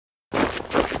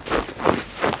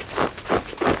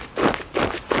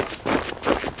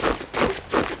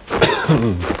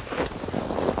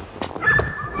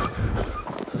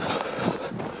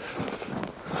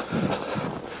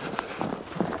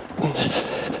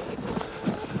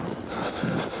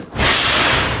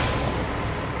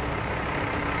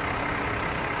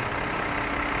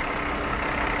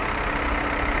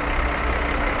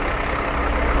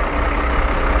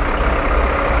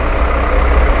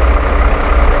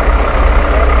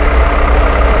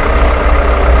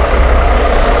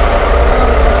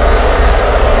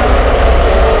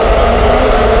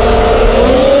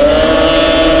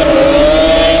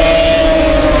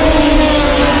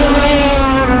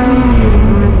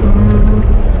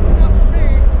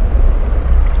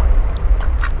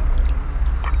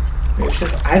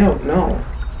I don't know.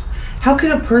 How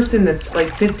can a person that's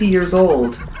like 50 years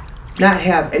old not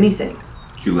have anything?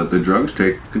 You let the drugs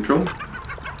take control.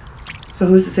 So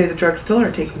who's to say the drugs still are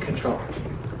taking control?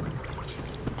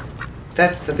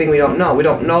 That's the thing we don't know. We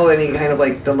don't know any kind of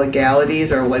like the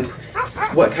legalities or like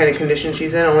what kind of condition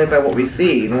she's in, only by what we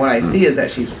see. And what I see is that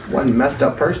she's one messed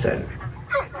up person.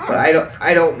 But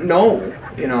I don't know,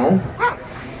 you know.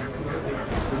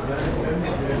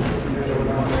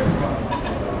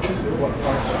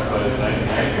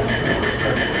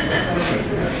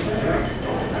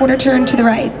 Quarter turn to the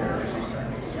right.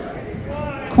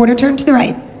 Quarter turn to the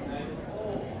right.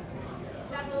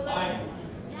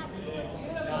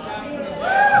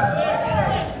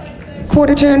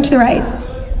 Quarter turn to the right.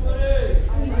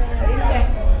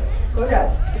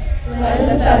 Light as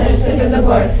a feather, stiff as a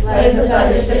board. Light as a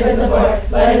feather, stiff as a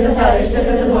board. Light as a feather, stiff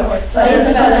as a board. Light as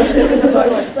a feather, stiff as a board.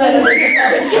 Light as a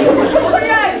feather, stiff as a board.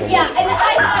 Yeah, and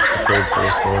I prayed for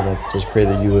us, Lord. I just pray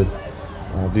that you would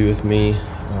be with me,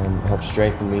 help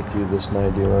strengthen me through this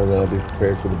night, dear Lord, that I'll be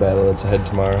prepared for the battle that's ahead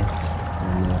tomorrow.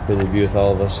 And I pray that you be with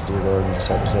all of us, dear Lord, and just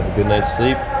help us have a good night's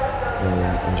sleep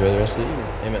and enjoy the rest of the evening.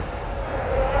 Amen.